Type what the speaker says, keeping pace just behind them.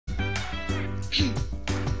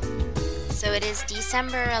So it is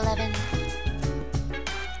December 11th.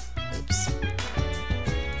 Oops.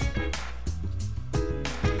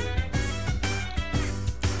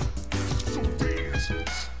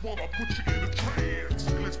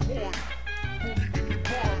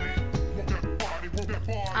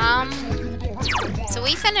 So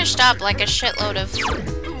we finished up like a shitload of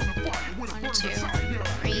 1, 2,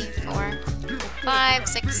 3, 4, 5,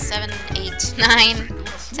 6, 7, 8, 9,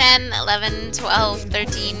 10, 11, 12,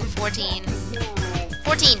 13, 14.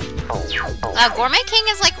 14! Gourmet King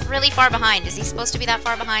is like really far behind. Is he supposed to be that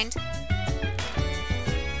far behind?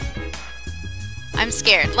 I'm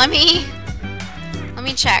scared. Let me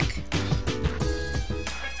check.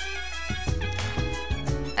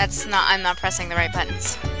 That's not, I'm not pressing the right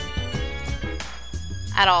buttons.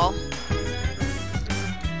 At all.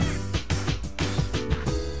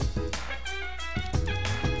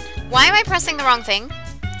 Why am I pressing the wrong thing?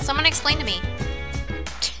 Someone explain to me.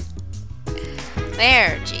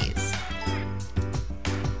 There, jeez.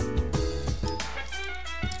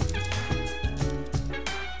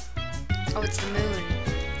 Oh, it's the moon.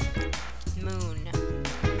 Moon.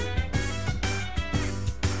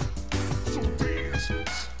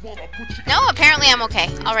 No, apparently I'm okay.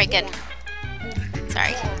 Alright, good.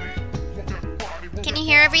 Sorry. Can you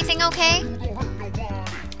hear everything okay?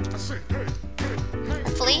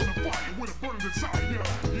 Hopefully.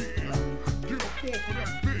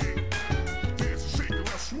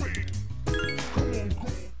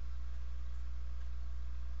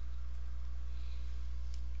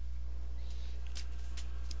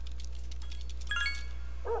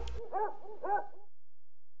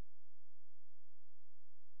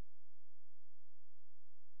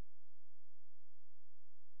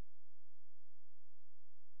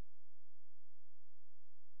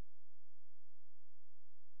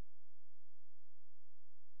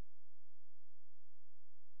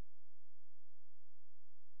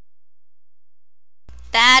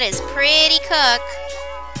 That is pretty cook.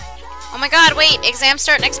 Oh my god, wait, exams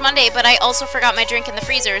start next Monday, but I also forgot my drink in the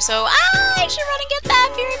freezer, so I should run and get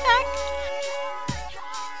that. Be right back.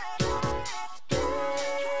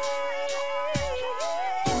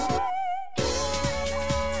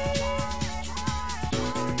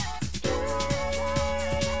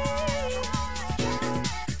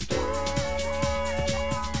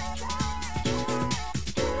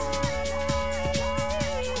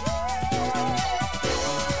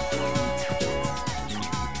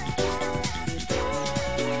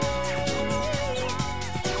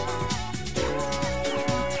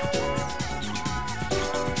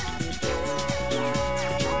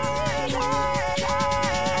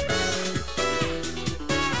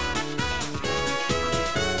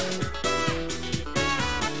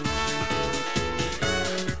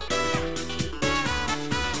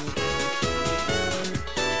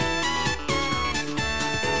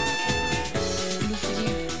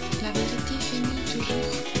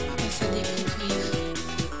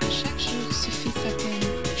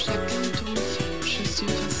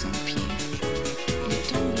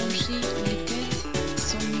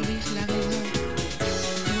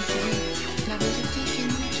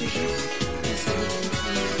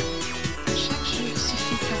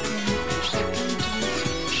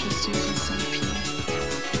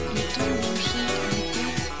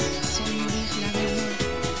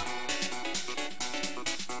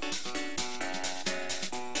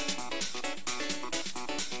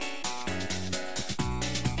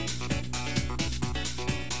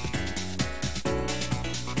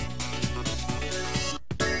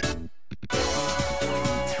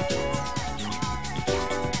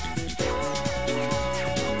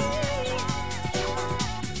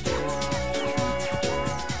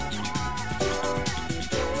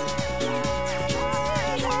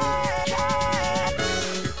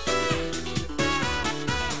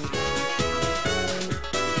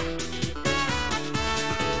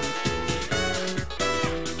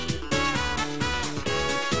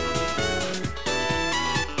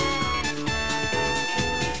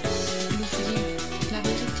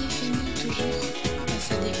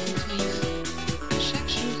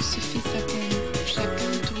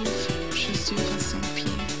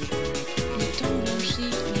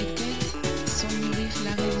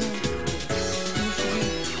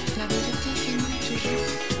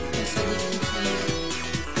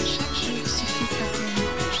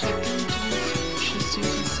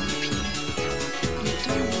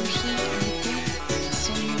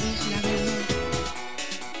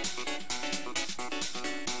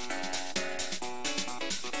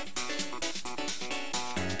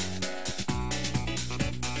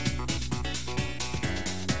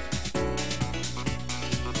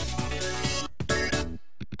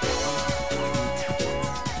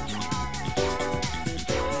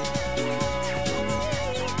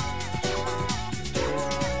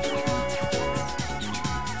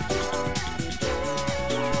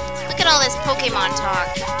 at all this Pokemon talk.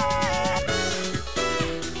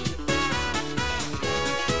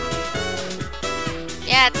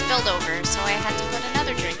 Yeah, it spilled over, so I had to put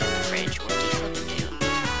another drink in the fridge. What do you flip and do?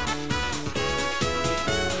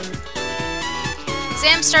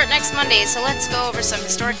 Exams start next Monday, so let's go over some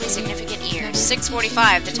historically significant years.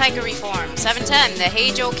 645, the Taika Reform. 710, the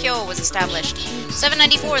Heijo Kyo was established.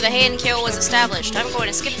 794, the Heian Kyo was established. I'm going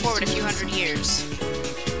to skip forward a few hundred years.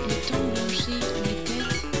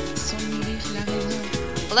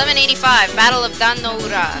 1185, Battle of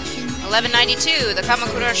Dan-no-ura. 1192, the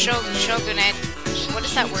Kamakura Shogunate. What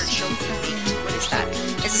is that word, shogunate? What is that?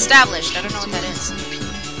 It's established. I don't know what that is.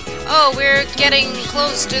 Oh, we're getting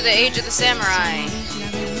close to the age of the samurai.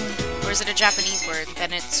 Or is it a Japanese word?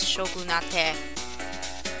 Then it's shogunate.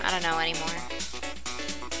 I don't know anymore.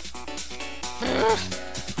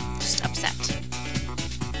 Just upset.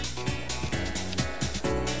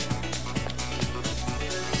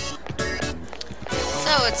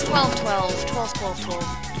 So it's 12, 12, 12, 12,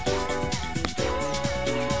 12.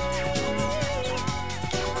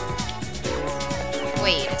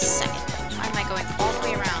 Wait a second. Why am I going all the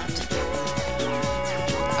way around?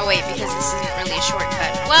 Oh wait, because this isn't really a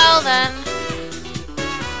shortcut. Well then.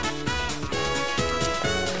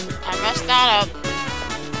 I messed that up.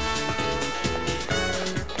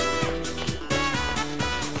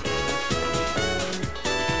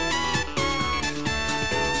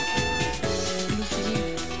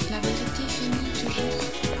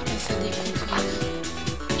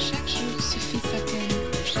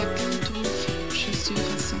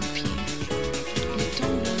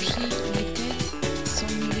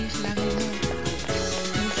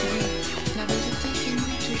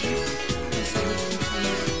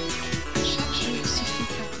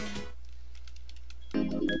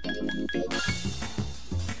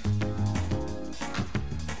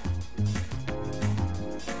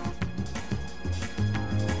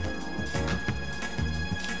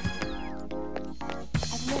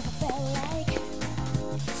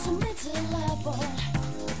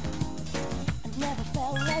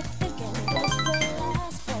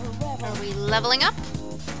 Leveling up?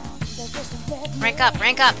 Rank up,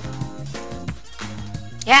 rank up.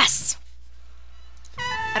 Yes!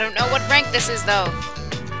 I don't know what rank this is, though.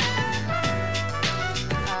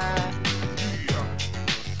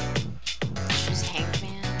 She's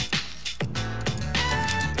Hangman.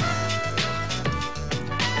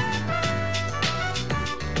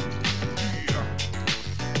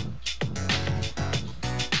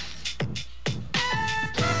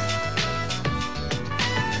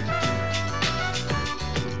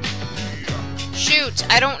 Shoot,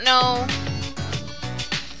 I don't know.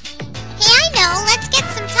 Hey, I know. Let's get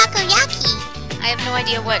some takoyaki. I have no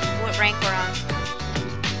idea what rank we're on.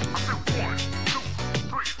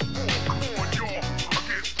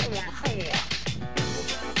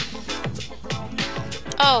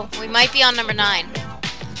 Oh, we might be on number 9.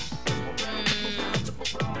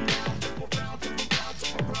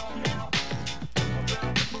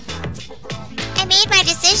 I made my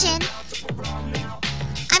decision.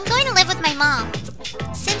 I'm going to live with my mom.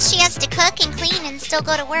 Since she has to cook and clean and still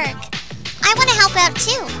go to work, I want to help out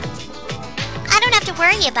too. I don't have to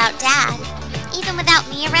worry about Dad. Even without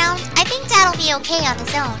me around, I think Dad'll be okay on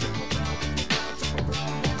his own.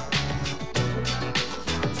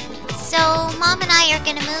 So, Mom and I are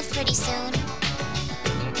gonna move pretty soon.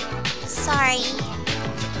 Sorry.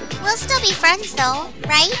 We'll still be friends though,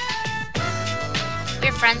 right?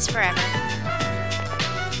 We're friends forever.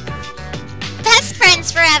 Best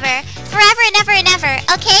friends forever. Forever and ever and ever,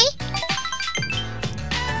 okay?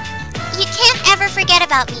 You can't ever forget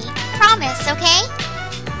about me. Promise, okay?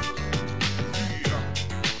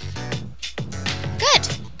 Good.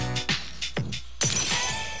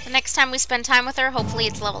 The next time we spend time with her, hopefully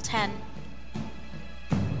it's level 10.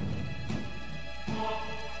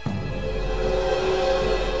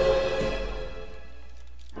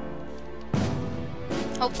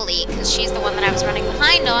 Hopefully, because she's the one that I was running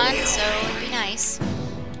behind on, so it'd be nice.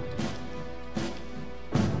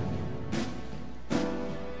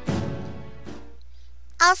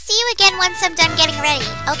 I'll see you again once I'm done getting ready,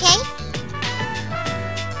 okay?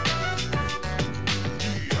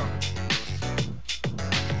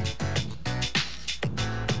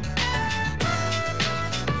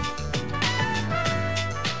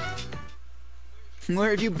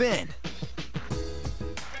 Where have you been?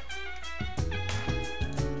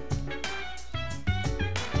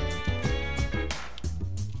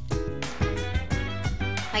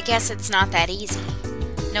 I guess it's not that easy,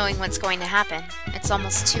 knowing what's going to happen. It's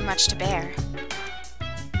almost too much to bear.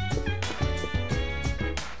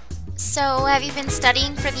 So, have you been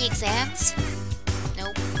studying for the exams?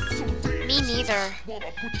 Nope. Me neither.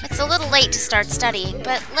 It's a little late to start studying,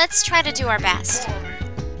 but let's try to do our best.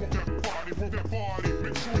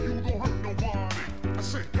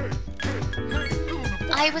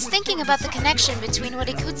 I was thinking about the connection between what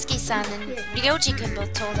Ikutsuki-san and Ryoji-kun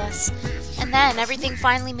both told us, and then everything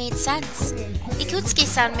finally made sense.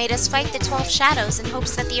 Ikutsuki-san made us fight the 12 shadows in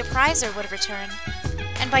hopes that the appriser would return,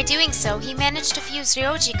 and by doing so, he managed to fuse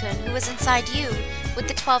Ryoji-kun, who was inside you, with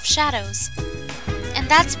the 12 shadows. And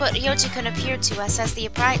that's what Ryoji-kun appeared to us as the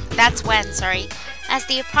as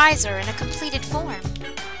the appriser in a completed form.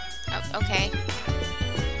 Oh, okay.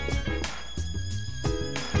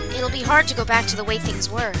 It'll be hard to go back to the way things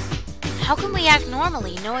were. How can we act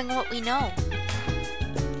normally, knowing what we know?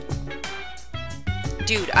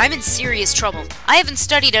 Dude, I'm in serious trouble. I haven't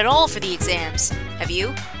studied at all for the exams. Have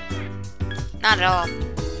you? Not at all.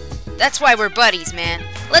 That's why we're buddies, man.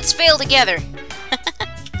 Let's fail together.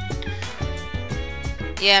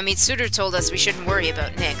 Yeah, Mitsuru told us we shouldn't worry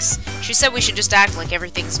about Nyx. She said we should just act like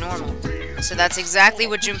everything's normal. So that's exactly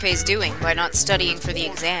what Junpei's doing by not studying for the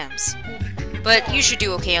exams. But you should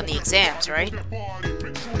do okay on the exams, right?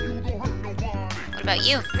 What about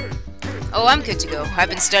you? Oh, I'm good to go. I've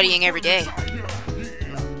been studying every day.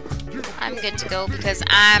 I'm good to go because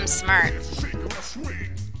I'm smart.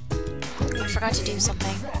 I forgot to do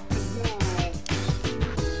something.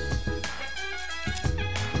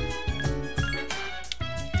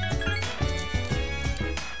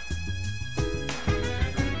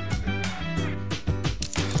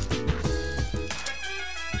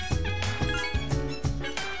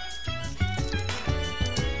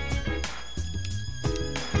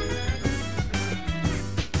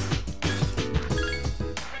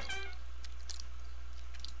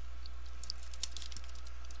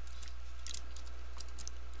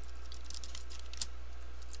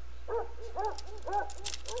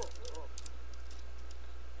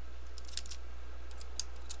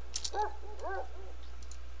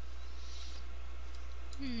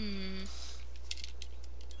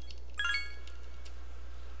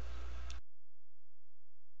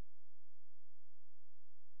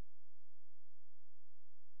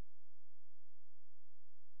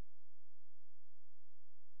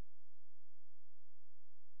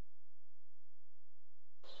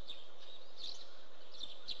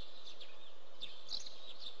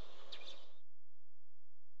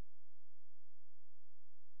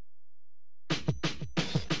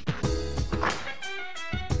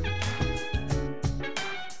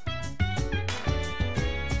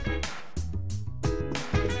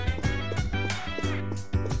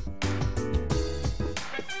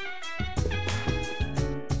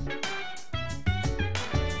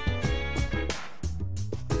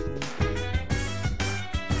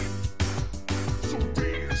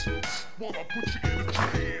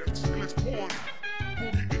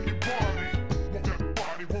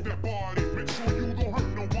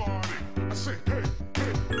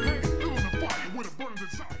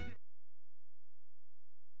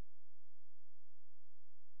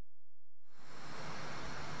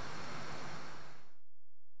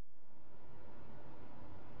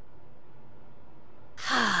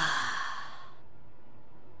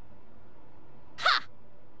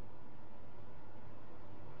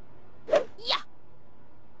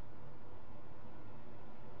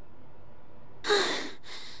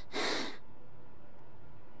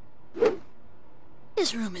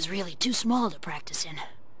 This room is really too small to practice in.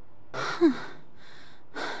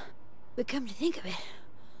 But come to think of it,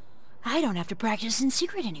 I don't have to practice in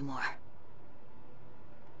secret anymore.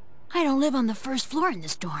 I don't live on the first floor in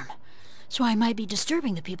this dorm, so I might be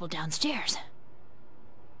disturbing the people downstairs.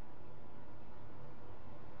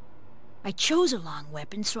 I chose a long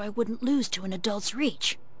weapon so I wouldn't lose to an adult's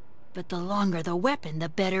reach. But the longer the weapon, the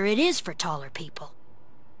better it is for taller people.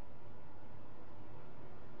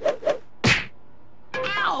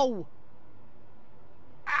 Ow!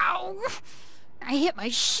 Ow! I hit my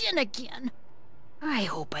shin again. I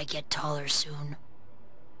hope I get taller soon.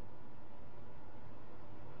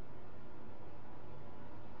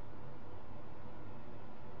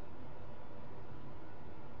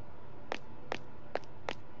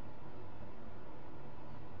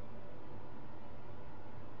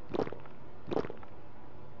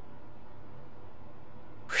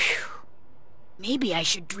 Whew. Maybe I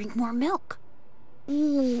should drink more milk.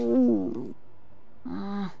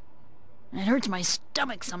 It hurts my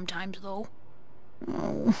stomach sometimes, though.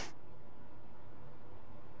 Oh.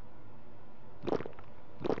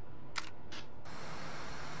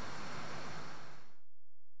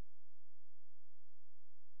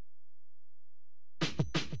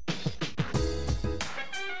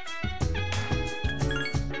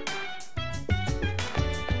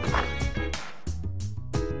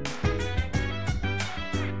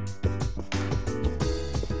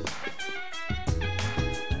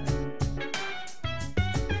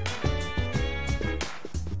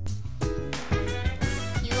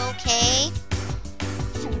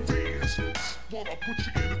 I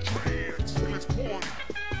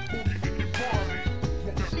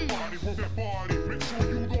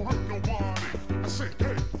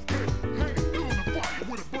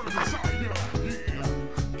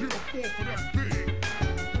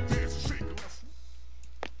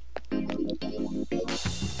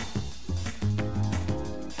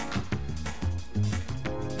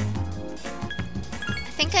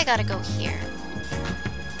think I gotta go here.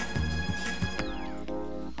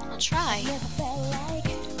 I'll try.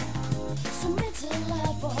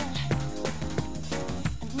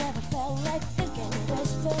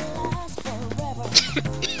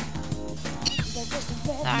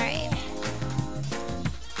 Sorry.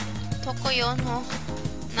 Tokoyo no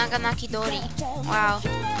Naganaki Dori. Wow.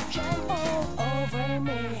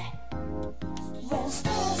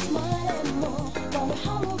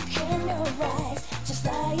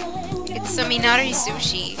 It's Saminari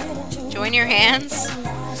Sushi. Join your hands?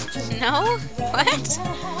 No? What?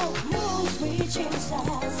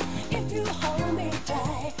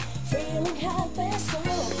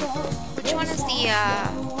 Which one is the,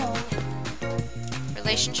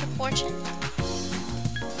 relationship fortune?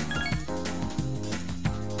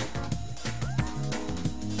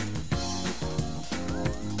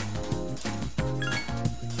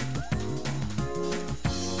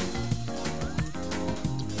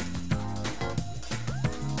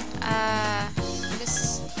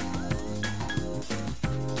 This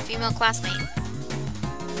female classmate.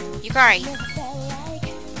 Yukari.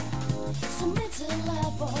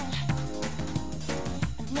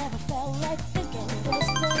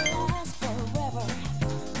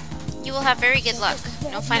 You will have very good luck.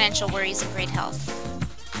 No financial worries and great health.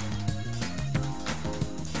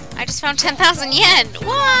 I just found 10,000 yen!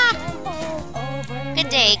 Wah! Good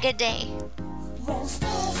day, good day.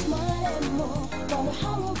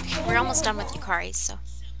 We're almost done with Yukari, so...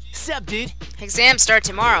 Sup, dude? Exams start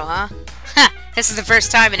tomorrow, huh? Ha! This is the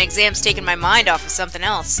first time an exam's taken my mind off of something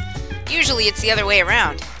else. Usually it's the other way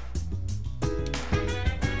around.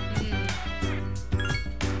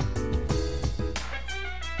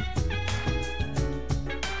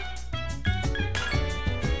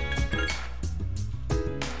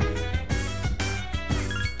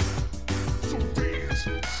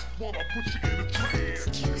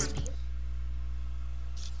 Excuse me.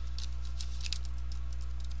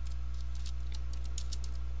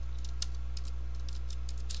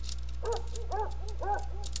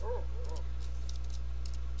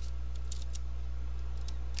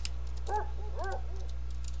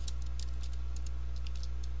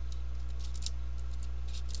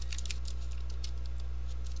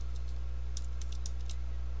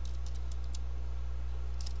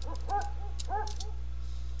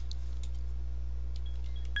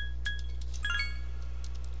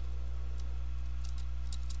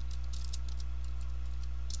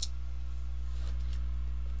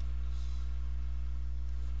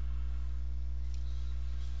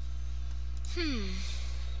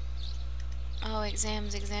 Oh,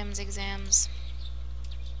 exams, exams, exams.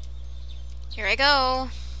 Here I go.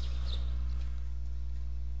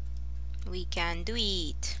 We can do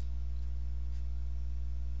it.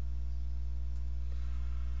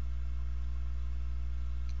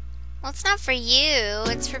 Well, it's not for you.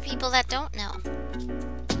 It's for people that don't know.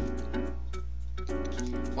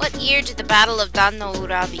 What year did the Battle of Dan no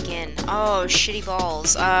Ura begin? Oh, shitty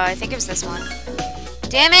balls. I think it was this one.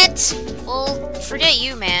 Damn it! Well, forget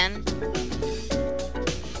you, man.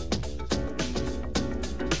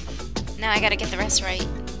 Now I gotta get the rest right.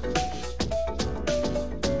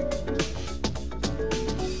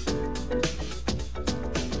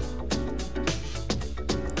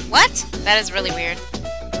 What? That is really weird.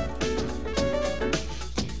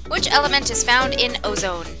 Which element is found in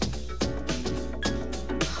ozone?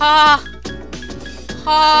 Ha!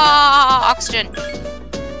 Ha! Oxygen.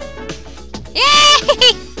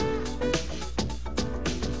 Yay!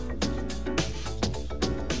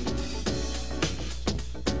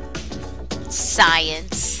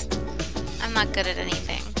 Science. I'm not good at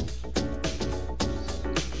anything.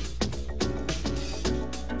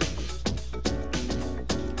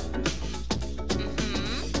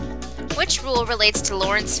 Which rule relates to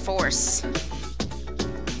Lorentz force?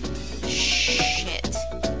 Shit.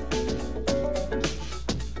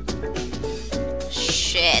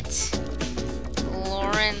 Shit.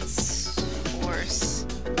 Lorentz force.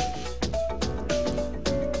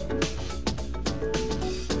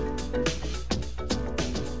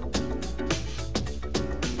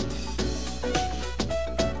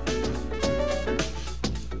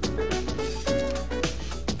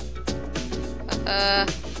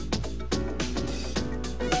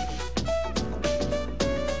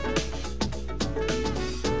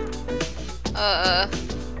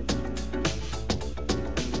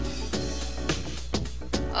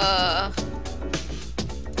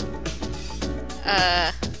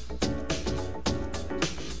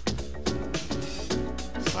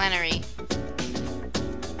 Flannery.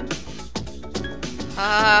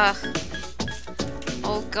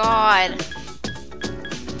 Oh God.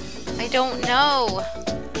 I don't know.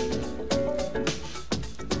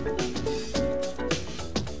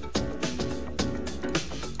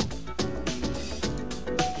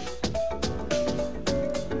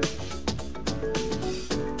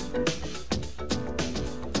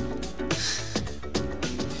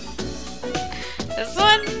 This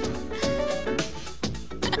one?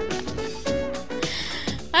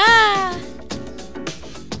 Ah!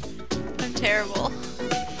 I'm terrible.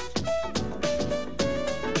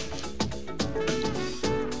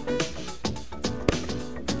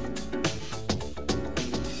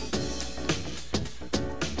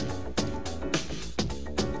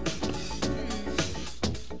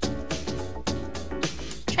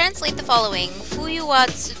 Translate the following. Fuyu wa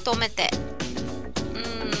tsutomete.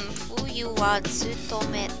 Fuyu wa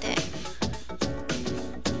tsutomete.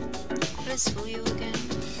 What is fuyu again?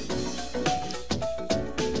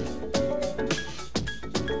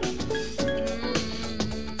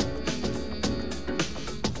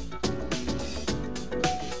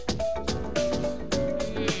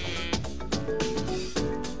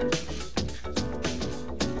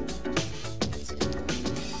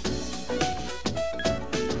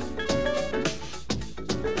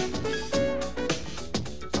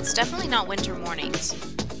 It's definitely not winter mornings.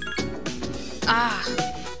 Ah,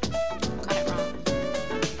 got it wrong.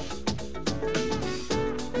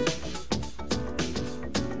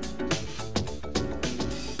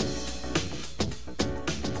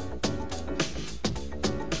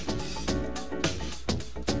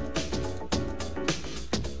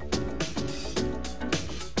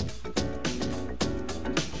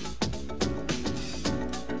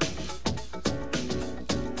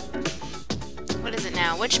 What is it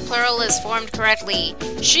now? Which plural is formed correctly?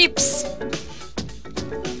 Sheeps!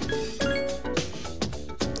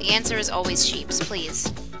 The answer is always sheeps,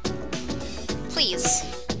 please. Please.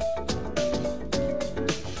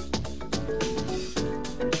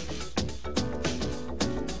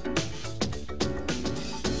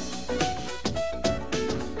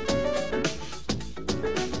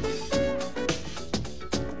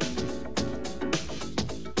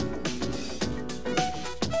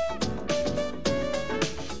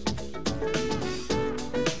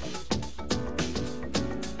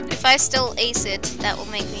 If I still ace it, that will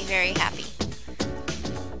make me very happy.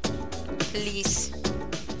 Please.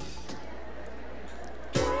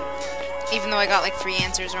 Even though I got like 3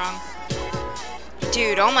 answers wrong.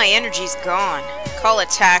 Dude, all my energy's gone. Call a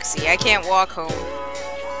taxi. I can't walk home.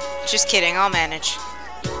 Just kidding, I'll manage.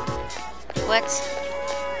 What?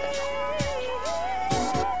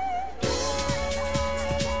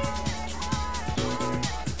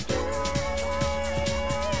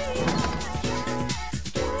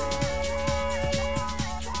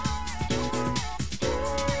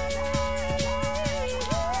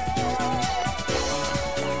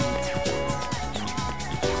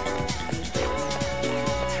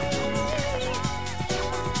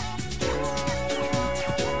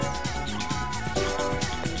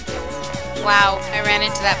 Wow, I ran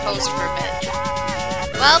into that post for a bit.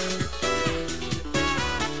 Well.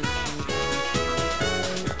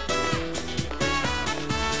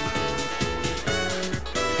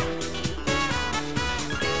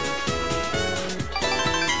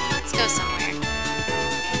 Let's go somewhere.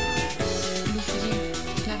 Nous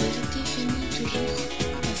ferions. La vérité finit toujours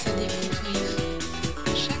par se découvrir.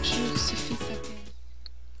 À chaque jour suffit sa peine.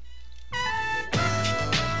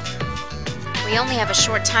 We only have a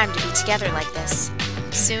short time to be together like this.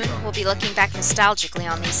 Soon, we'll be looking back nostalgically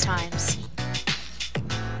on these times.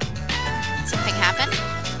 Something happened?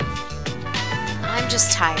 I'm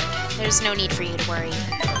just tired. There's no need for you to worry.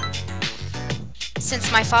 Since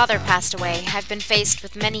my father passed away, I've been faced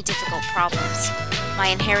with many difficult problems. My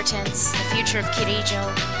inheritance, the future of Kirijo,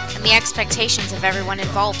 and the expectations of everyone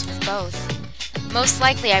involved with both. Most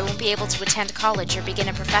likely I won't be able to attend college or begin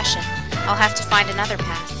a profession. I'll have to find another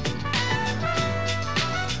path.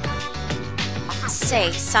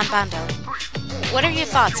 Say, Sanbando, what are your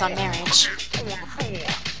thoughts on marriage?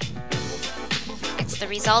 It's the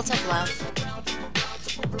result of love.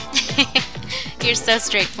 You're so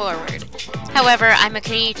straightforward. However, I'm a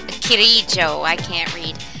Kirijo, I can't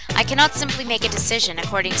read. I cannot simply make a decision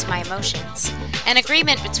according to my emotions. An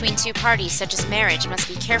agreement between two parties such as marriage must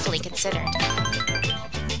be carefully considered.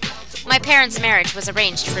 My parents' marriage was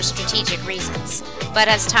arranged for strategic reasons, but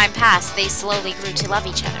as time passed, they slowly grew to love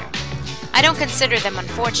each other. I don't consider them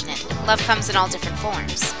unfortunate. Love comes in all different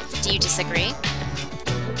forms. Do you disagree?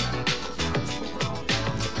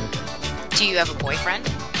 Do you have a boyfriend?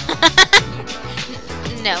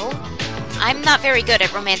 No. I'm not very good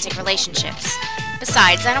at romantic relationships.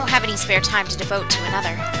 Besides, I don't have any spare time to devote to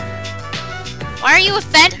another. Why are you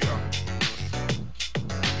offended?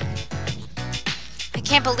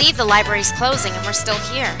 I can't believe the library's closing and we're still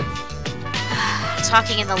here.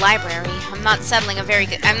 Talking in the library, I'm not setting a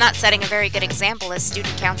very good example as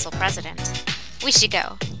student council president. We should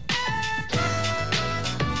go.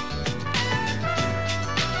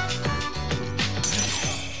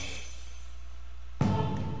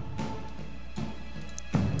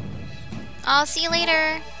 I'll see you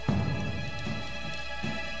later.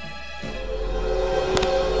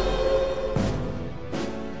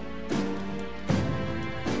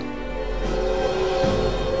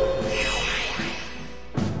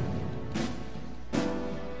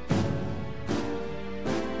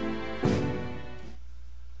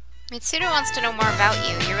 Mitsuru wants to know more about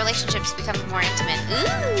you. Your relationship's becoming more intimate.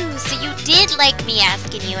 Ooh, so you did like me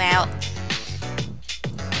asking you out.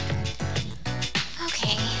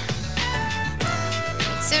 Okay.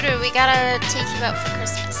 Mitsuru, we gotta take you out for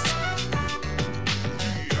Christmas.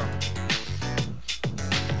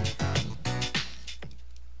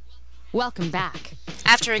 Welcome back.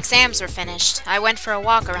 After exams were finished, I went for a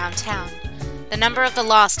walk around town. The number of the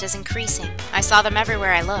lost is increasing. I saw them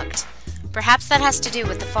everywhere I looked. Perhaps that has to do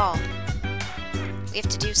with the fall. We have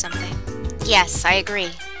to do something. Yes, I agree.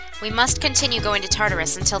 We must continue going to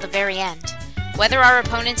Tartarus until the very end. Whether our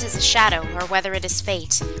opponent is a shadow or whether it is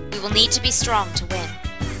fate, we will need to be strong to win.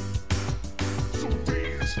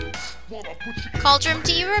 Cauldron,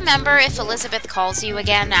 do you remember if Elizabeth calls you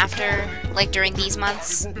again after, like during these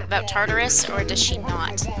months, about Tartarus, or does she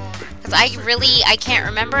not? Because I can't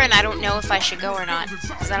remember and I don't know if I should go or not.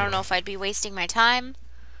 Because I don't know if I'd be wasting my time.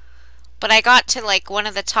 But I got to, like, one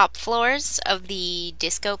of the top floors of the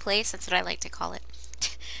disco place. That's what I like to call it.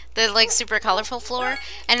 The, like, super colorful floor.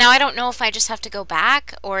 And now I don't know if I just have to go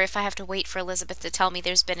back or if I have to wait for Elizabeth to tell me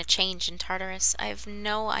there's been a change in Tartarus. I have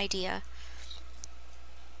no idea.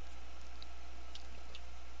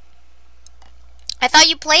 I thought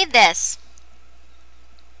you played this.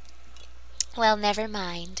 Well, never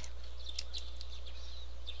mind.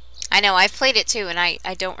 I know, I've played it too, and I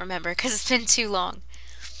don't remember because it's been too long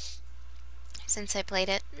since I played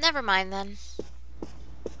it. Never mind then.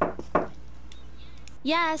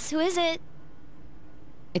 Yes, who is it?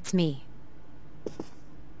 It's me.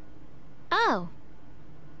 Oh.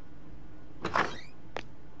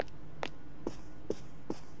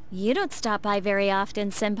 You don't stop by very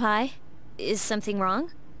often, Senpai. Is something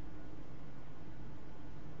wrong?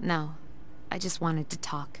 No, I just wanted to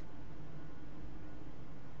talk.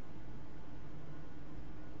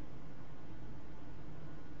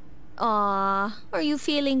 Aw, are you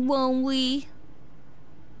feeling lonely?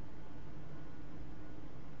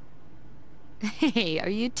 Hey, are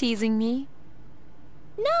you teasing me?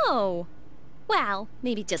 No. Well,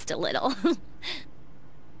 maybe just a little.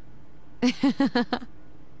 I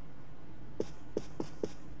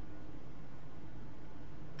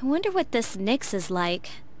wonder what this Nyx is like.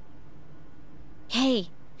 Hey,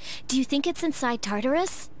 do you think it's inside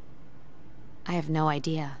Tartarus? I have no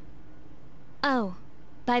idea. Oh,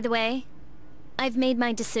 by the way, I've made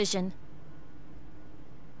my decision.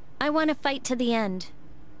 I want to fight to the end.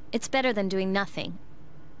 It's better than doing nothing.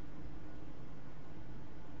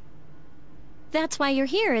 That's why you're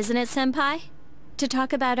here, isn't it, Senpai? To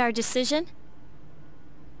talk about our decision?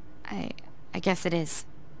 I guess it is.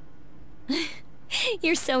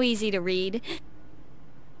 You're so easy to read.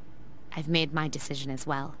 I've made my decision as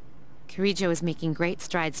well. Kirijo is making great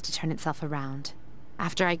strides to turn itself around.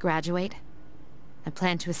 After I graduate, I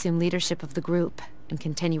plan to assume leadership of the group and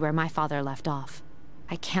continue where my father left off.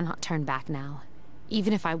 I cannot turn back now,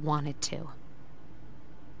 even if I wanted to.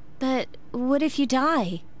 But what if you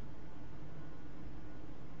die?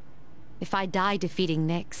 If I die defeating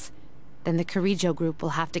Nyx, then the Kirijo group will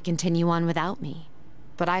have to continue on without me.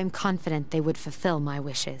 But I am confident they would fulfill my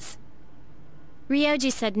wishes.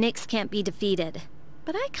 Ryoji said Nyx can't be defeated,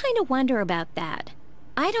 but I kind of wonder about that.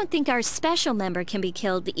 I don't think our special member can be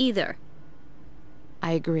killed either.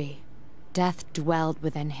 I agree. Death dwelled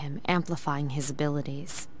within him, amplifying his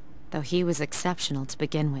abilities, though he was exceptional to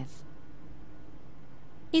begin with.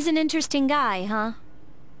 He's an interesting guy, huh?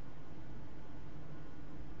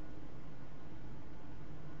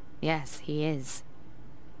 Yes, he is.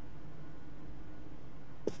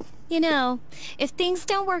 You know, if things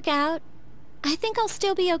don't work out, I think I'll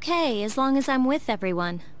still be okay as long as I'm with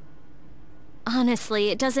everyone. Honestly,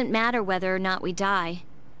 it doesn't matter whether or not we die.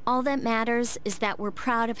 All that matters is that we're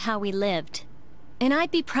proud of how we lived. And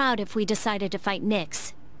I'd be proud if we decided to fight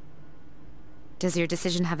Nyx. Does your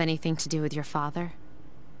decision have anything to do with your father?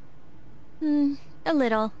 A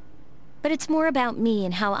little. But it's more about me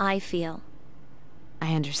and how I feel.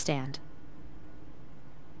 I understand.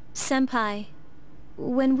 Senpai,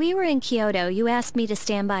 when we were in Kyoto, you asked me to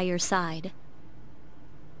stand by your side.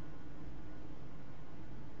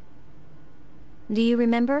 Do you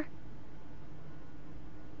remember?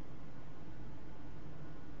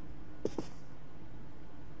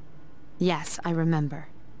 Yes, I remember.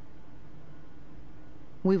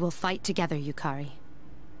 We will fight together, Yukari.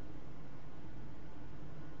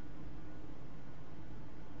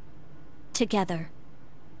 Together.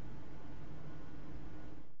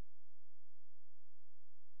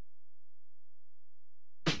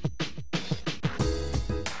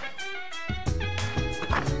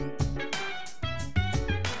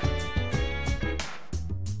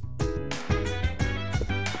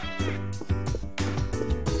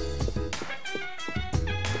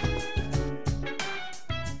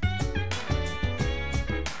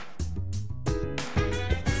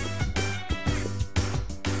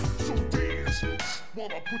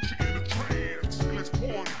 Wanna put you in a trance. Let's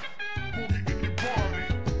party. Boogie in your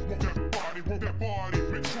body. Roll that body.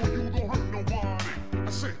 Make sure you don't hurt nobody. I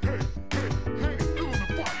say, hey, feel the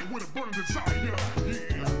fire with a burning desire. Yeah,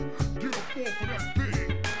 get up off of that thing.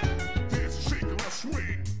 Dance and shake and let's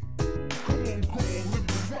swing. Come on, girl, let me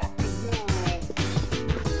rock the world.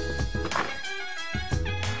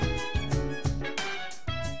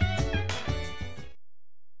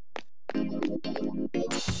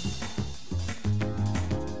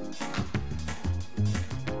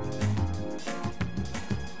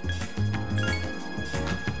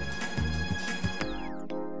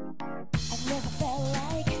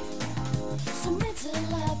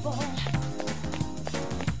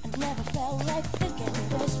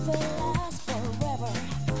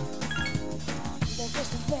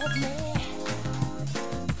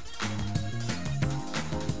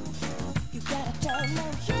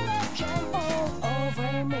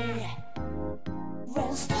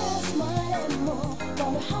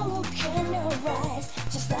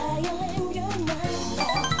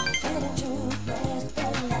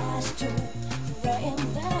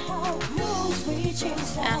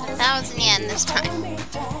 That was in the end this time.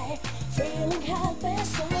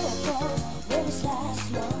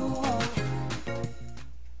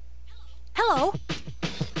 Hello.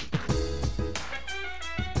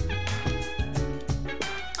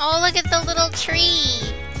 Oh, look at the little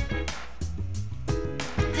tree.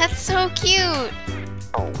 That's so cute.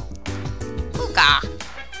 Ooga.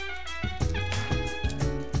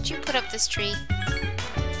 Did you put up this tree?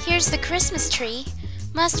 Here's the Christmas tree.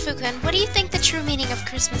 Must Fukun, what do you think the true meaning of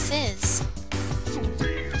Christmas is?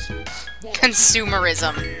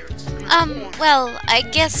 Consumerism. Well, I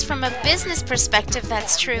guess from a business perspective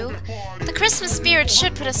that's true. The Christmas spirit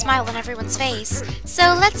should put a smile on everyone's face,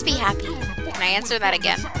 so let's be happy. Can I answer that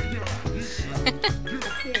again?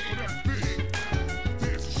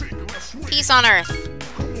 Peace on Earth.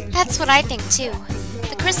 That's what I think too.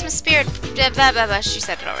 The Christmas spirit... Blah, blah, blah. She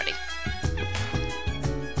said it already.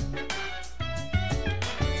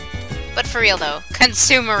 But for real though,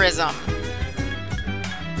 consumerism.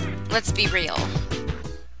 Let's be real.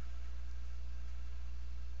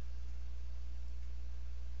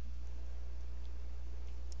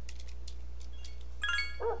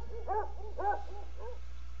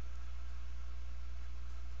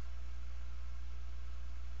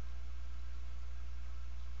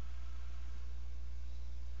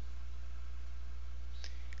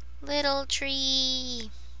 Little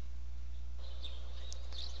tree.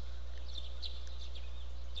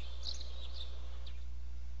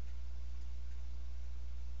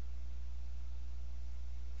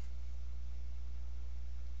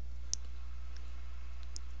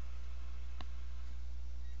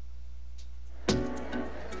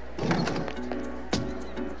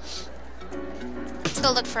 Let's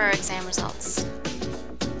go look for our exam results.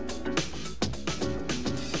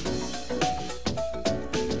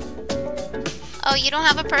 Oh, you don't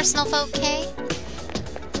have a personal vote, Kay?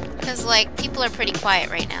 Because, like, people are pretty quiet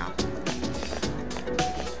right now.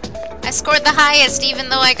 I scored the highest even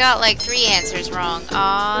though I got, like, 3 answers wrong.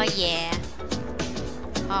 Aw, yeah.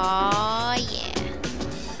 Aw, yeah.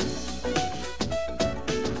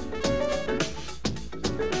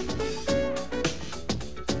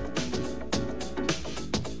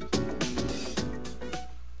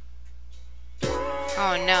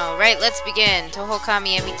 Oh no, right, let's begin.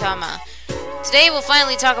 Tohokami Emitama. Today we'll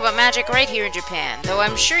finally talk about magic right here in Japan. Though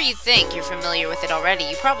I'm sure you think you're familiar with it already,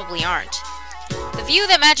 you probably aren't. The view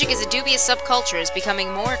that magic is a dubious subculture is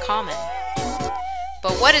becoming more common.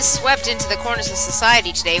 But what is swept into the corners of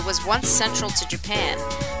society today was once central to Japan.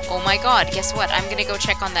 Oh my god, guess what? I'm gonna go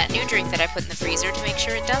check on that new drink that I put in the freezer to make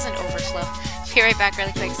sure it doesn't overflow. Be right back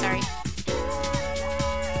really quick, sorry.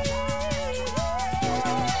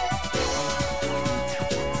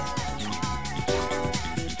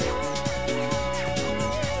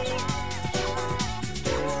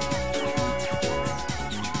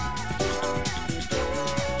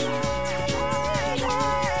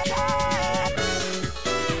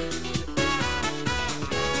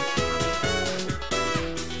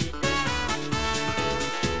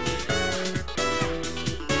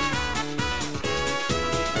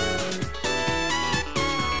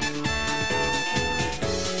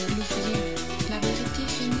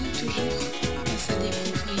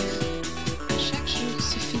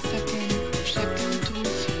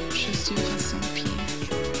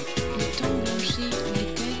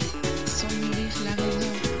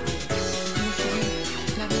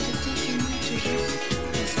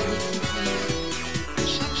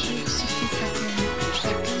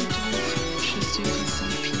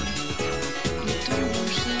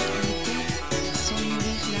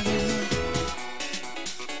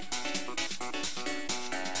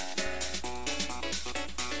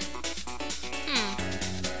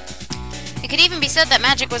 It could even be said that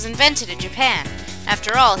magic was invented in Japan.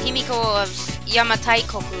 After all, Himiko of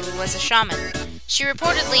Yamataikoku was a shaman. She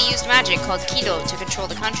reportedly used magic called Kido to control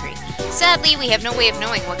the country. Sadly, we have no way of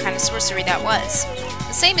knowing what kind of sorcery that was.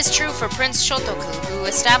 The same is true for Prince Shotoku, who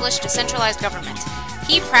established a centralized government.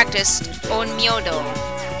 He practiced onmyodo,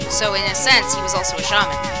 so in a sense, he was also a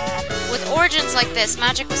shaman. With origins like this,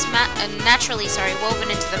 magic was naturally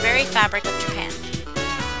woven into the very fabric of Japan.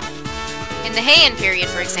 In the Heian period,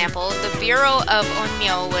 for example, the Bureau of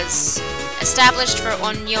Onmyo was established for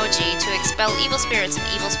Onmyoji to expel evil spirits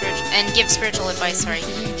and give spiritual advice.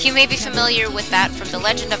 You may be familiar with that from the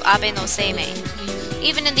legend of Abe no Seimei.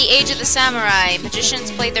 Even in the age of the samurai,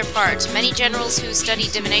 magicians played their part. Many generals who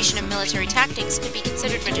studied divination and military tactics could be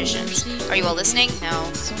considered magicians. Are you all listening?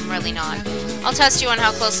 No, I'm really not. I'll test you on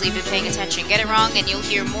how closely you've been paying attention. Get it wrong and you'll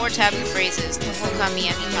hear more taboo phrases.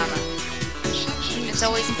 It's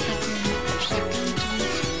always...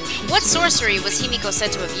 What sorcery was Himiko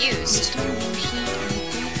said to have used?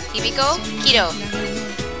 Himiko? Kido.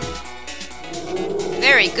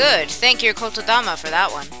 Very good. Thank your Kotodama for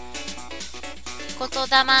that one.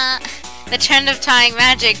 Kotodama. The trend of tying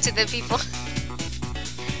magic to the people.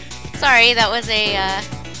 Sorry, that was a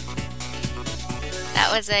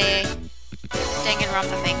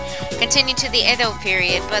Danganronpa thing. Continued to the Edo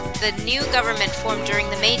period, but the new government formed during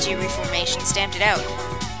the Meiji Reformation stamped it out.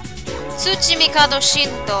 Tsuchimikado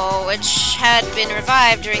Shinto, which had been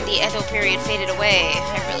revived during the Edo period, faded away. I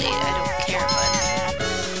don't care,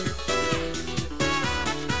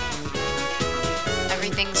 but...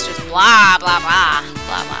 everything's just blah, blah, blah,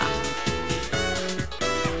 blah, blah.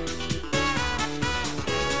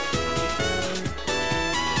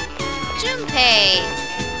 Junpei!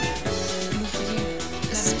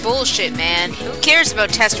 This is bullshit, man. Who cares about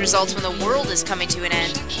test results when the world is coming to an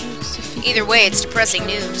end? Either way, it's depressing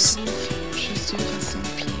news.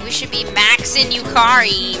 We should be maxing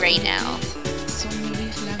Yukari right now.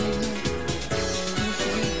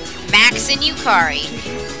 Maxing Yukari.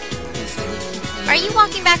 Are you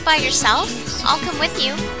walking back by yourself? I'll come with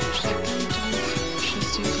you.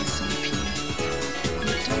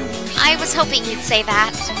 I was hoping you'd say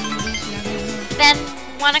that. Then,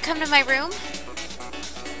 wanna come to my room?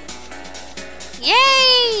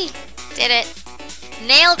 Yay! Did it.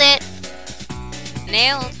 Nailed it.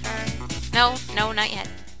 Nailed her. No, not yet.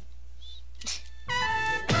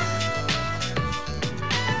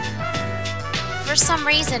 For some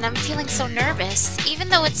reason, I'm feeling so nervous, even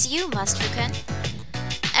though it's you, Must-Fuken.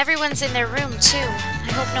 Everyone's in their room, too.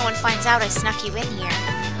 I hope no one finds out I snuck you in here.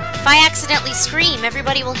 If I accidentally scream,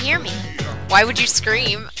 everybody will hear me. Why would you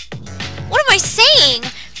scream? What am I saying?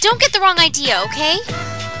 Don't get the wrong idea, okay?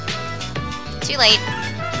 Too late.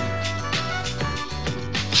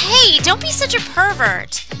 Hey, don't be such a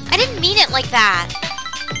pervert. I didn't mean it like that.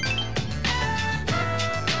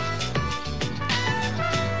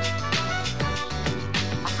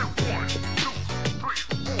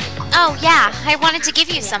 Oh, yeah, I wanted to give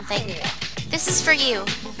you something. This is for you.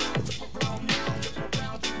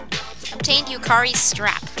 Obtained Yukari's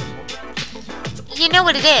strap. You know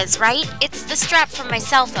what it is, right? It's the strap from my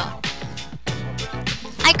cell phone.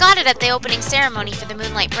 I got it at the opening ceremony for the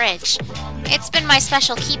Moonlight Bridge. It's been my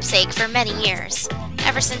special keepsake for many years.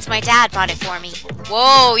 Ever since my dad bought it for me.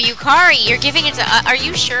 Whoa, Yukari, you're giving it to... are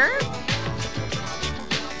you sure?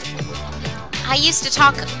 I used to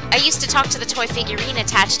talk to the toy figurine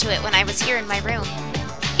attached to it when I was here in my room.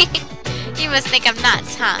 You must think I'm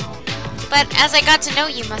nuts, huh? But as I got to know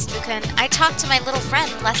you, Must-Fu-kun, I talked to my little friend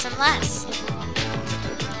less and less.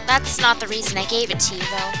 That's not the reason I gave it to you,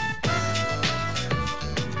 though.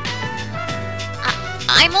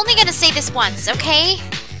 I'm only gonna say this once, okay?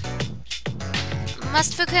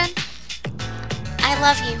 Must-Fu-kun, I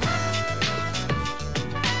love you.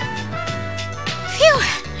 Phew!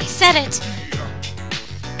 I said it!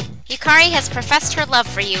 Yukari has professed her love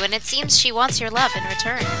for you, and it seems she wants your love in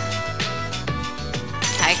return.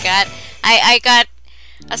 I got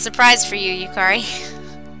a surprise for you, Yukari.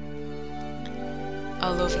 I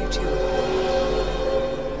love you too.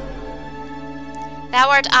 Thou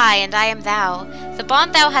art I, and I am thou. The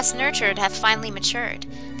bond thou hast nurtured hath finally matured.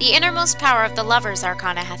 The innermost power of the Lover's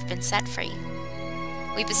Arcana hath been set free.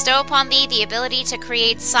 We bestow upon thee the ability to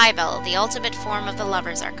create Cybele, the ultimate form of the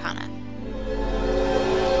Lover's Arcana.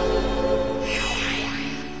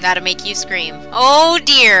 That'll make you scream. Oh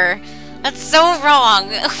dear! That's so wrong!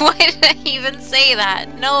 Why did I even say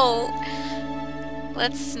that? No!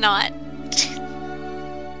 Let's not.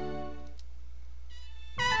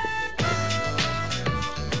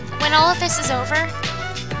 When all of this is over,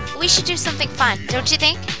 we should do something fun, don't you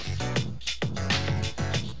think?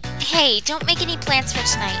 Hey, don't make any plans for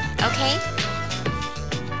tonight, okay?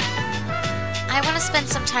 I want to spend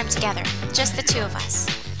some time together, just the two of us.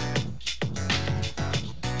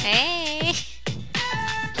 Hey!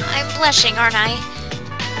 I'm blushing, aren't I?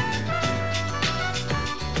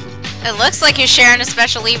 It looks like you're sharing a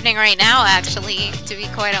special evening right now, actually, to be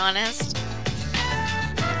quite honest.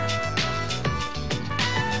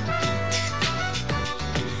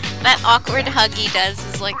 That awkward hug he does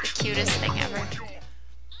is like the cutest thing ever.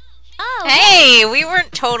 Oh! Hey! We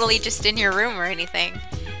weren't totally just in your room or anything.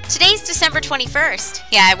 Today's December 21st.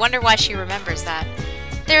 Yeah, I wonder why she remembers that.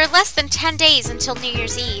 There are less than 10 days until New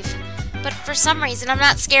Year's Eve. But for some reason, I'm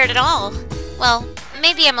not scared at all. Well,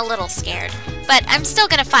 maybe I'm a little scared. But I'm still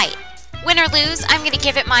gonna fight. Win or lose, I'm gonna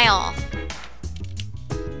give it my all.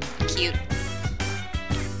 Cute.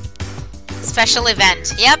 Special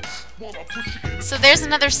event. Yep. So there's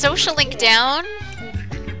another social link down.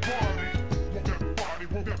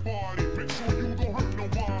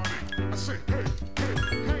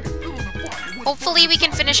 Hopefully we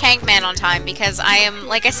can finish Hangman on time because I am,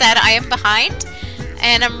 like I said, I am behind.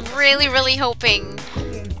 And I'm really, really hoping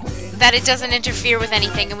that it doesn't interfere with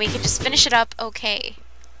anything and we can just finish it up okay.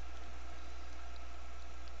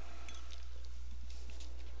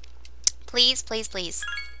 Please, please, please.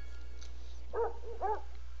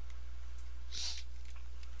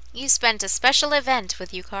 You spent a special event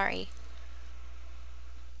with Yukari.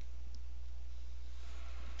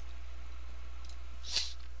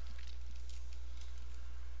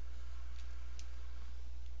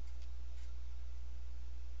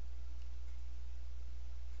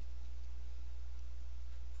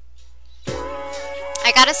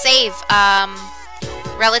 I gotta save,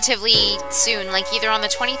 relatively soon, like either on the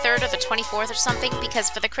 23rd or the 24th or something, because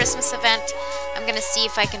for the Christmas event, I'm gonna see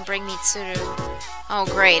if I can bring Mitsuru. Oh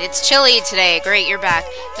great, it's chilly today. Great, you're back.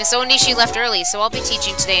 Miss Onishi left early, so I'll be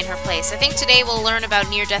teaching today in her place. I think today we'll learn about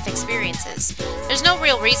near-death experiences. There's no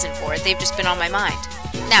real reason for it, they've just been on my mind.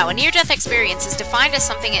 Now, a near-death experience is defined as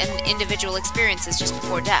something an individual experiences just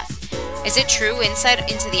before death. Is it true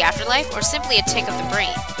insight into the afterlife, or simply a tick of the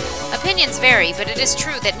brain? Opinions vary, but it is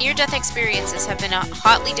true that near-death experiences have been a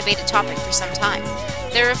hotly debated topic for some time.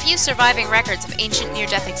 There are a few surviving records of ancient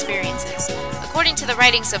near-death experiences. According to the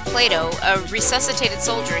writings of Plato, a resuscitated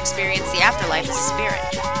soldier experienced the afterlife as a spirit.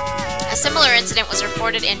 A similar incident was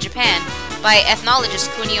reported in Japan by ethnologist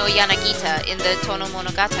Kunio Yanagita in the Tono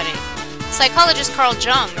Monogatari. Psychologist Carl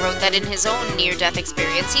Jung wrote that in his own near-death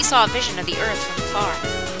experience, he saw a vision of the earth from afar.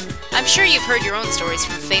 I'm sure you've heard your own stories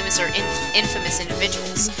from famous or infamous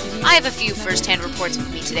individuals. I have a few first-hand reports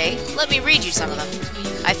with me today. Let me read you some of them.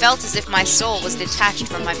 I felt as if my soul was detached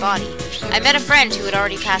from my body. I met a friend who had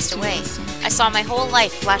already passed away. I saw my whole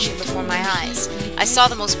life flashing before my eyes. I saw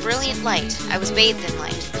the most brilliant light. I was bathed in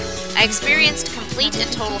light. I experienced complete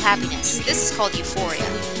and total happiness. This is called euphoria.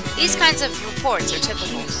 These kinds of reports are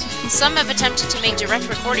typical. Some have attempted to make direct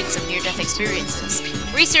recordings of near-death experiences.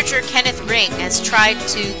 Researcher Kenneth Ring has tried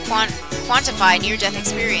to quantify near-death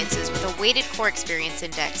experiences with a weighted core experience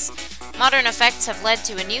index. Modern effects have led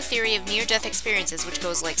to a new theory of near-death experiences which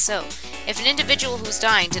goes like so. If an individual who's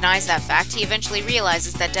dying denies that fact, he eventually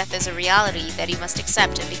realizes that death is a reality that he must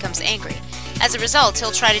accept and becomes angry. As a result,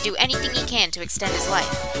 he'll try to do anything he can to extend his life,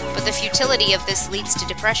 but the futility of this leads to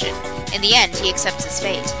depression. In the end, he accepts his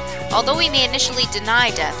fate. Although we may initially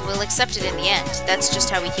deny death, we'll accept it in the end. That's just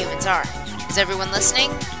how we humans are. Is everyone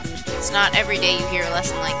listening? It's not every day you hear a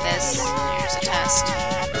lesson like this. Here's a test.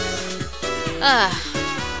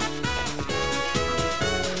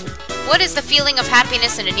 What is the feeling of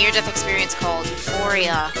happiness in a near-death experience called?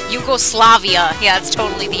 Euphoria. Yugoslavia. Yeah, that's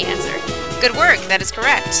totally the answer. Good work, that is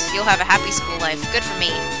correct. You'll have a happy school life. Good for me.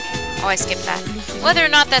 Oh, I skipped that. Whether or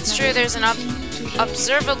not that's true, there's an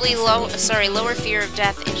observably lower fear of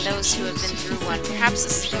death in those who have been through one. Perhaps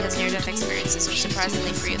this is because near-death experiences are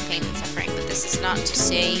surprisingly free of pain and suffering, but this is not to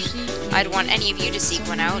say I'd want any of you to seek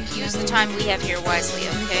one out. Use the time we have here wisely,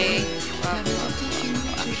 okay? Blah, blah, blah, blah.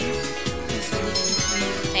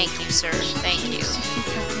 Thank you, sir. Thank you.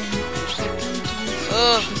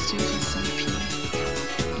 Ugh.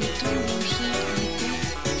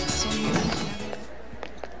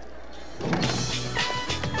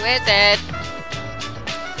 Who is it?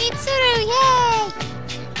 Mitsuru, yay!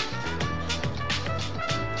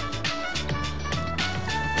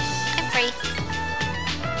 I'm free.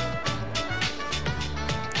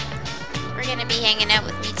 We're gonna be hanging out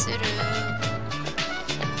with Mitsuru.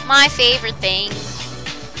 My favorite thing.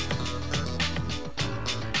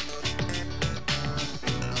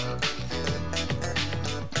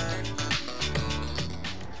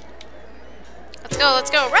 Let's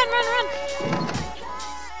go, run, run, run!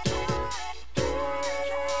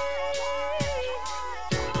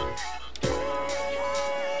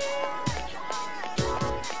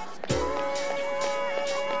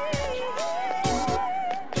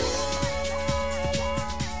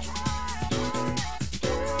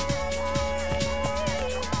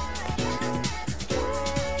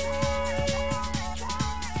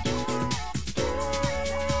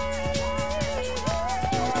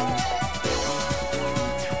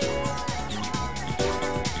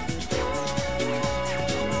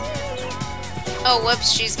 Oh,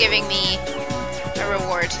 whoops, she's giving me a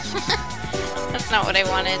reward. That's not what I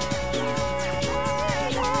wanted.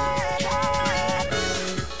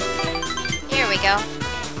 Here we go.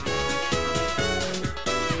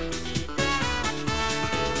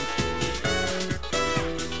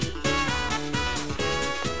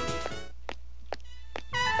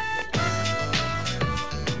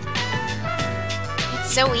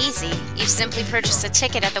 It's so easy. You simply purchase a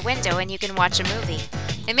ticket at the window and you can watch a movie.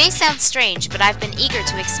 It may sound strange, but I've been eager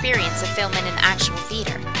to experience a film in an actual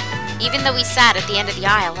theater. Even though we sat at the end of the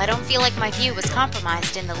aisle, I don't feel like my view was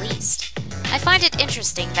compromised in the least. I find it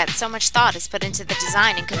interesting that so much thought is put into the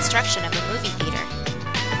design and construction of a movie theater.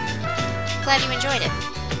 Glad you enjoyed it.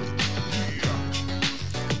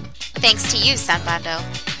 Thanks to you, Sanbando.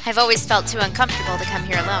 I've always felt too uncomfortable to come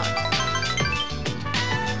here alone.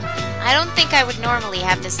 I don't think I would normally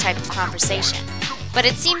have this type of conversation. But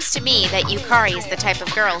it seems to me that Yukari is the type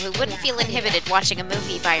of girl who wouldn't feel inhibited watching a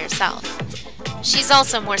movie by herself. She's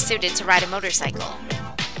also more suited to ride a motorcycle.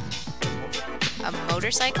 A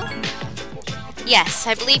motorcycle? Yes,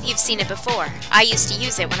 I believe you've seen it before. I used to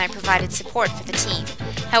use it when I provided support for the team.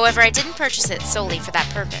 However, I didn't purchase it solely for that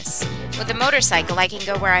purpose. With a motorcycle, I can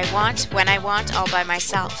go where I want, when I want, all by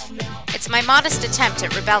myself. It's my modest attempt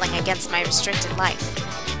at rebelling against my restricted life.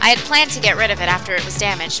 I had planned to get rid of it after it was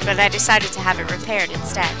damaged, but I decided to have it repaired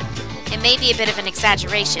instead. It may be a bit of an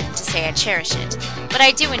exaggeration to say I cherish it, but I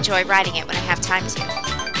do enjoy riding it when I have time to.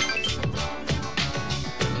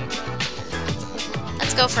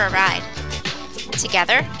 Let's go for a ride.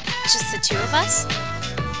 Together? Just the two of us?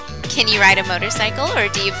 Can you ride a motorcycle, or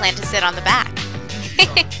do you plan to sit on the back?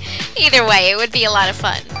 Either way, it would be a lot of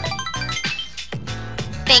fun.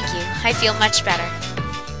 Thank you. I feel much better.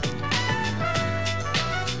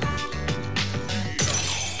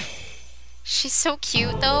 She's so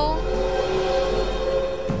cute, though.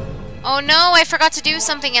 Oh no, I forgot to do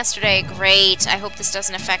something yesterday. Great. I hope this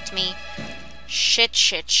doesn't affect me. Shit,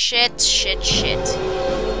 shit, shit, shit, shit.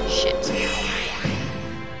 Shit.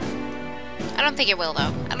 I don't think it will,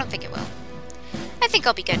 though. I don't think it will. I think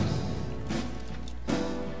I'll be good.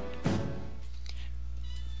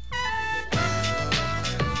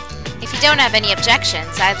 If you don't have any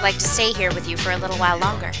objections, I'd like to stay here with you for a little while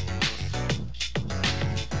longer.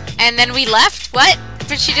 And then we left? What?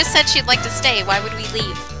 But she just said she'd like to stay. Why would we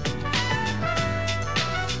leave?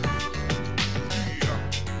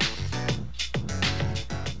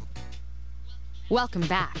 Welcome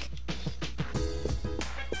back.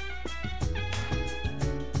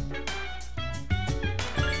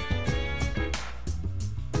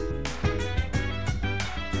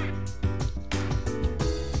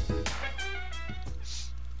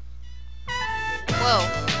 Whoa.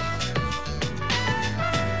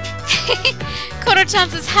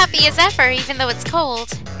 Koto-chan's as happy as ever, even though it's cold.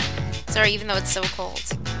 Sorry, even though it's so cold.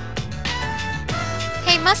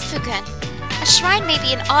 Hey, Must-Fukan. A shrine may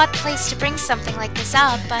be an odd place to bring something like this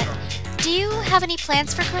up, but do you have any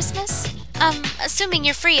plans for Christmas? Assuming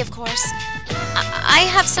you're free, of course. I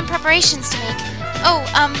have some preparations to make. Oh,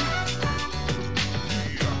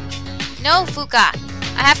 no, Fuka.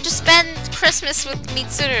 I have to spend Christmas with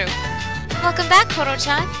Mitsuru. Welcome back,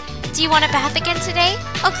 Koto-chan. Do you want a bath again today?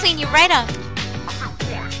 I'll clean you right up.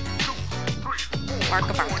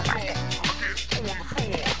 Barka, barka, barka.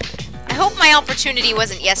 I hope my opportunity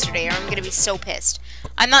wasn't yesterday, or I'm gonna be so pissed.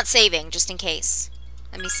 I'm not saving, just in case.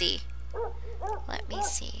 Let me see. Let me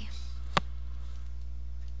see.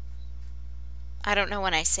 I don't know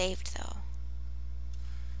when I saved, though.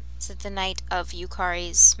 Is it the night of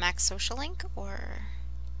Yukari's Max Social Link, or...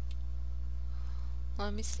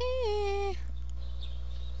 Let me see.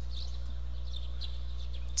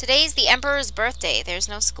 Today's the Emperor's birthday. There's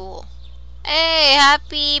no school. Hey,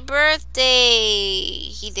 happy birthday,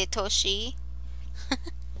 Hidetoshi.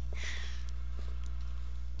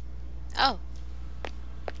 Oh.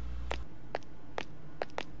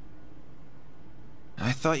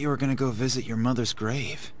 I thought you were gonna go visit your mother's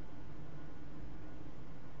grave.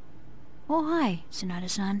 Oh, hi,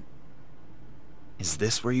 Sonata-san. Is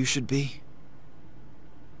this where you should be?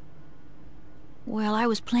 Well, I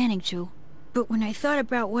was planning to, but when I thought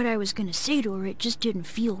about what I was gonna say to her, it just didn't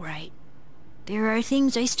feel right. There are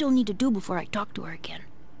things I still need to do before I talk to her again.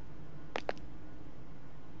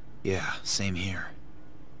 Yeah, same here.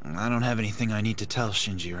 I don't have anything I need to tell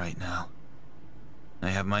Shinji right now. I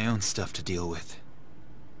have my own stuff to deal with.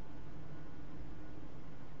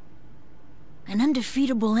 An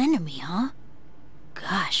undefeatable enemy, huh?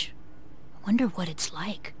 Gosh, I wonder what it's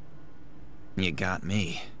like. You got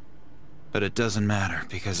me. But it doesn't matter,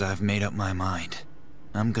 because I've made up my mind.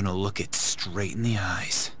 I'm gonna look it straight in the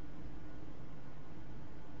eyes.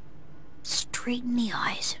 Straight in the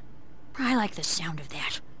eyes. I like the sound of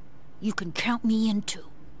that. You can count me in too.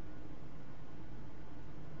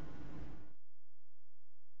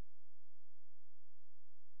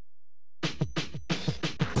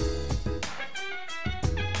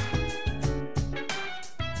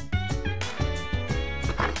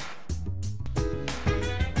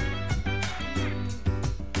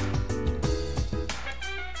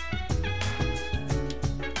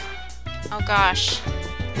 Oh gosh.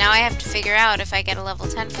 Now I have to figure out if I get a level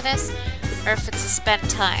 10 for this, or if it's a spent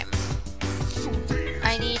time.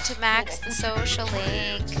 I need to max the social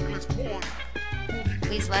link.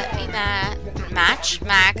 Please let me max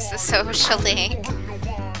the social link.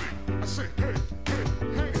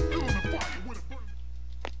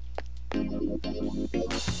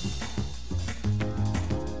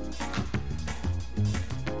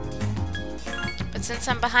 But since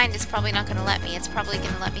I'm behind, it's probably not going to let me. It's probably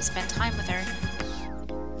going to let me spend time with her.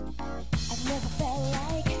 I've never felt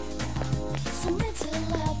like submitting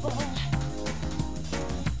level.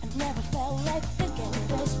 I've never felt like thinking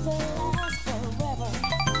this will last forever.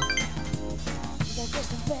 They're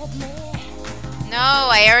just with me. No,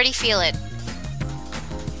 I already feel it.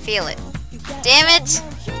 Feel it. Damn it!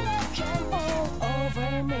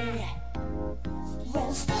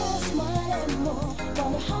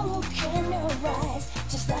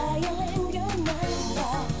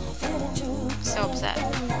 So upset.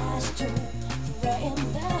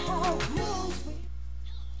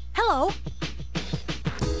 Hello?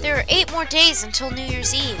 There are 8 more days until New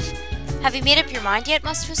Year's Eve. Have you made up your mind yet,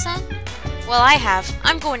 Must-Fu-san? Well, I have.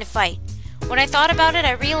 I'm going to fight. When I thought about it,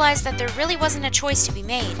 I realized that there really wasn't a choice to be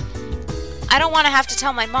made. I don't want to have to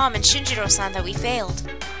tell my mom and Shinjiro-san that we failed.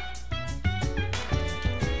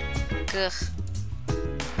 Gugh.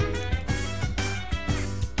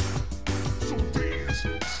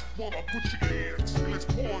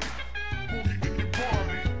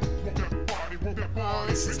 Oh,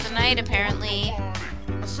 this is the night, apparently.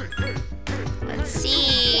 Let's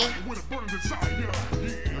see.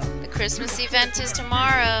 The Christmas event is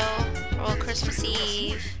tomorrow. Well, Christmas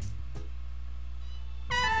Eve.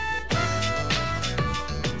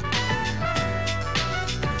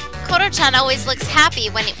 Koto-chan always looks happy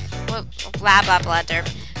when it... Blah, blah, blah, derp.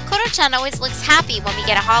 Koto-chan always looks happy when we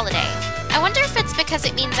get a holiday. I wonder if it's because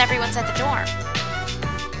it means everyone's at the dorm.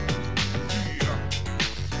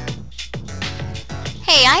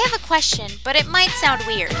 Hey, I have a question, but it might sound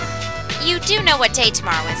weird. You do know what day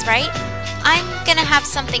tomorrow is, right? I'm gonna have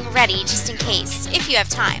something ready just in case, if you have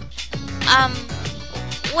time.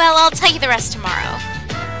 Well, I'll tell you the rest tomorrow.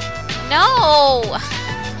 No!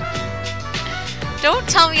 Don't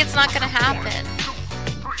tell me it's not gonna happen.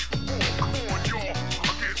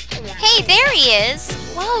 Hey, there he is!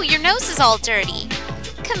 Whoa, your nose is all dirty.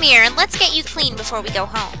 Come here and let's get you clean before we go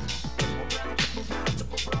home.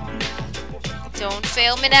 Don't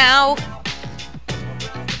fail me now.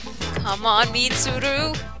 Come on,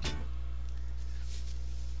 Mitsuru.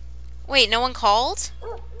 Wait, no one called?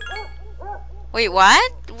 Wait,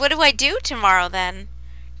 what? What do I do tomorrow then?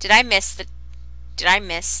 I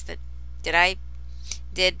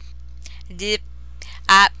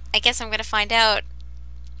guess I'm gonna find out.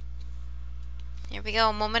 Here we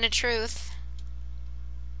go, moment of truth.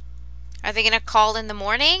 Are they gonna call in the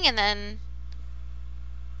morning and then...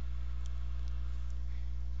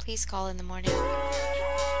 Please call in the morning.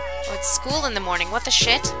 Oh, it's school in the morning, what the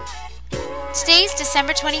shit? Today's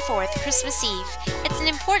December 24th, Christmas Eve. It's an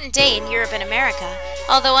important day in Europe and America,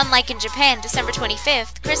 although unlike in Japan, December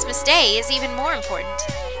 25th, Christmas Day is even more important.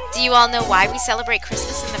 Do you all know why we celebrate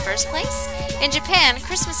Christmas in the first place? In Japan,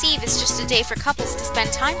 Christmas Eve is just a day for couples to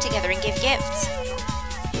spend time together and give gifts.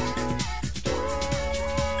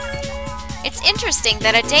 It's interesting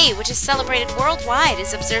that a day which is celebrated worldwide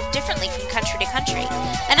is observed differently from country to country.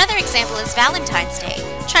 Another example is Valentine's Day.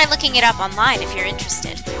 Try looking it up online if you're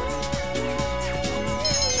interested.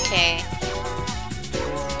 Okay.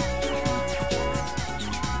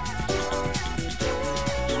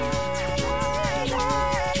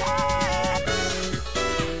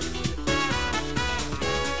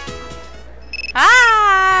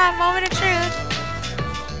 Moment of truth.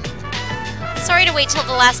 Sorry to wait till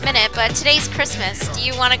the last minute, but today's Christmas. Do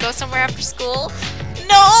you want to go somewhere after school?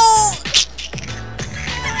 No!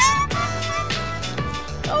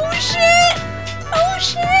 Oh shit! Oh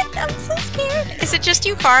shit! I'm so scared. Is it just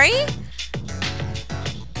you, Kari?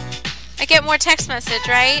 I get more text message,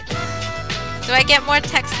 right? Do I get more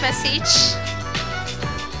text message?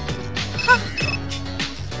 Huh.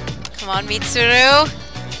 Come on, Mitsuru.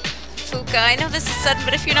 Fuka, I know this is sudden,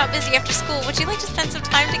 but if you're not busy after school, would you like to spend some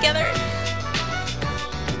time together?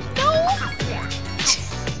 No!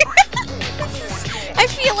 I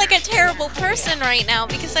feel like a terrible person right now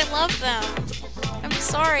because I love them. I'm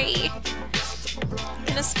sorry. I'm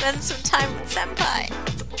gonna spend some time with Senpai.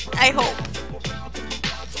 I hope.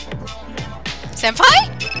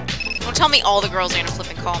 Senpai? Don't tell me all the girls are gonna flip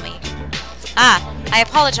and call me. Ah, I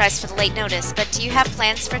apologize for the late notice, but do you have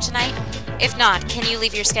plans for tonight? If not, can you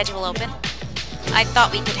leave your schedule open? I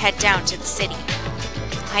thought we could head down to the city.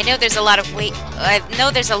 I know there's a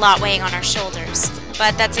lot weighing on our shoulders,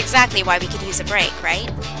 but that's exactly why we could use a break, right?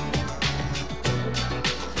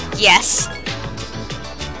 Yes.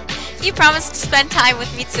 You promised to spend time with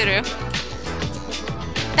Mitsuru.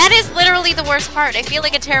 That is literally the worst part. I feel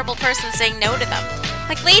like a terrible person saying no to them.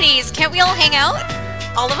 Like, ladies, can't we all hang out?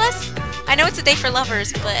 All of us? I know it's a day for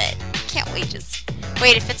lovers, but can't we just...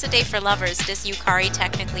 Wait, if it's a day for lovers, does Yukari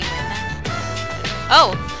technically win then?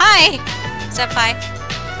 Oh, hi! Senpai.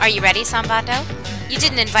 Are you ready, Sambando? You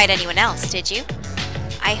didn't invite anyone else, did you?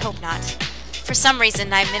 I hope not. For some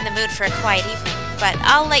reason, I'm in the mood for a quiet evening, but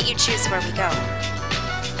I'll let you choose where we go.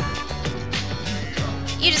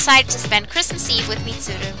 You decided to spend Christmas Eve with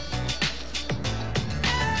Mitsuru.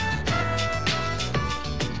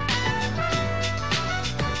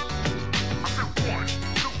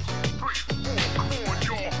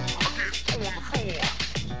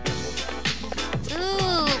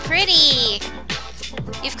 Ooh, pretty!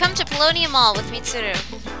 You've come to Polonium Mall with Mitsuru.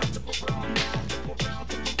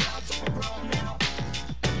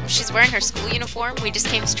 She's wearing her school uniform. We just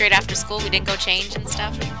came straight after school. We didn't go change and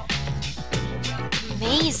stuff.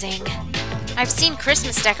 Amazing. I've seen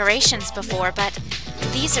Christmas decorations before, but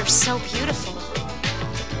these are so beautiful.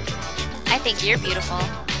 I think you're beautiful.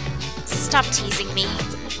 Stop teasing me.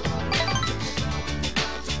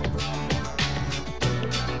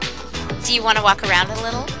 Do you want to walk around a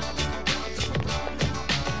little?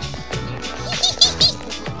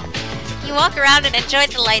 You walk around and enjoy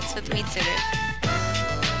the lights with Mitsuru.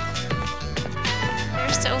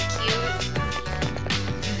 They're so cute.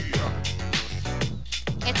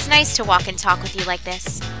 It's nice to walk and talk with you like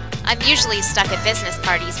this. I'm usually stuck at business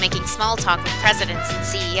parties making small talk with presidents and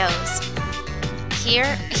CEOs.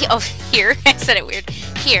 Here? Oh, here? I said it weird.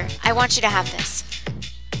 Here, I want you to have this.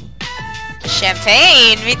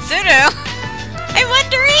 Champagne, Mitsuru! I'm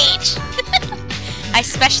underage! I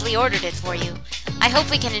specially ordered it for you. I hope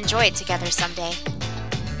we can enjoy it together someday.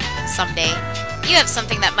 Someday. You have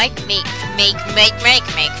something that might make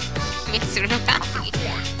Mitsuru happy.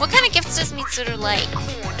 What kind of gifts does Mitsuru like?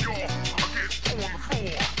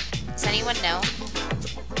 Does anyone know?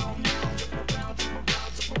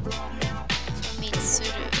 For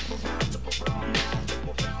Mitsuru.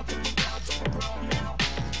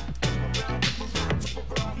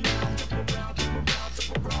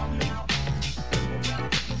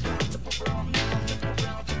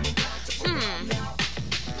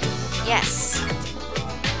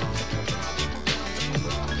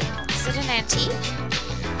 antique?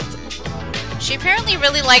 She apparently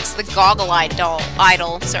really likes the goggle-eyed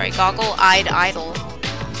idol. Sorry, goggle-eyed idol.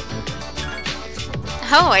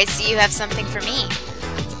 Oh, I see you have something for me.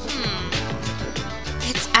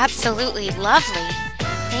 It's absolutely lovely.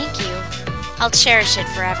 Thank you. I'll cherish it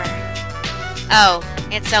forever. Oh,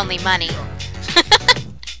 it's only money.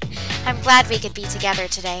 I'm glad we could be together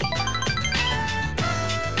today.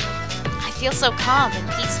 I feel so calm and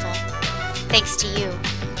peaceful. Thanks to you.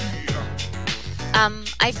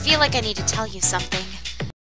 I feel like I need to tell you something.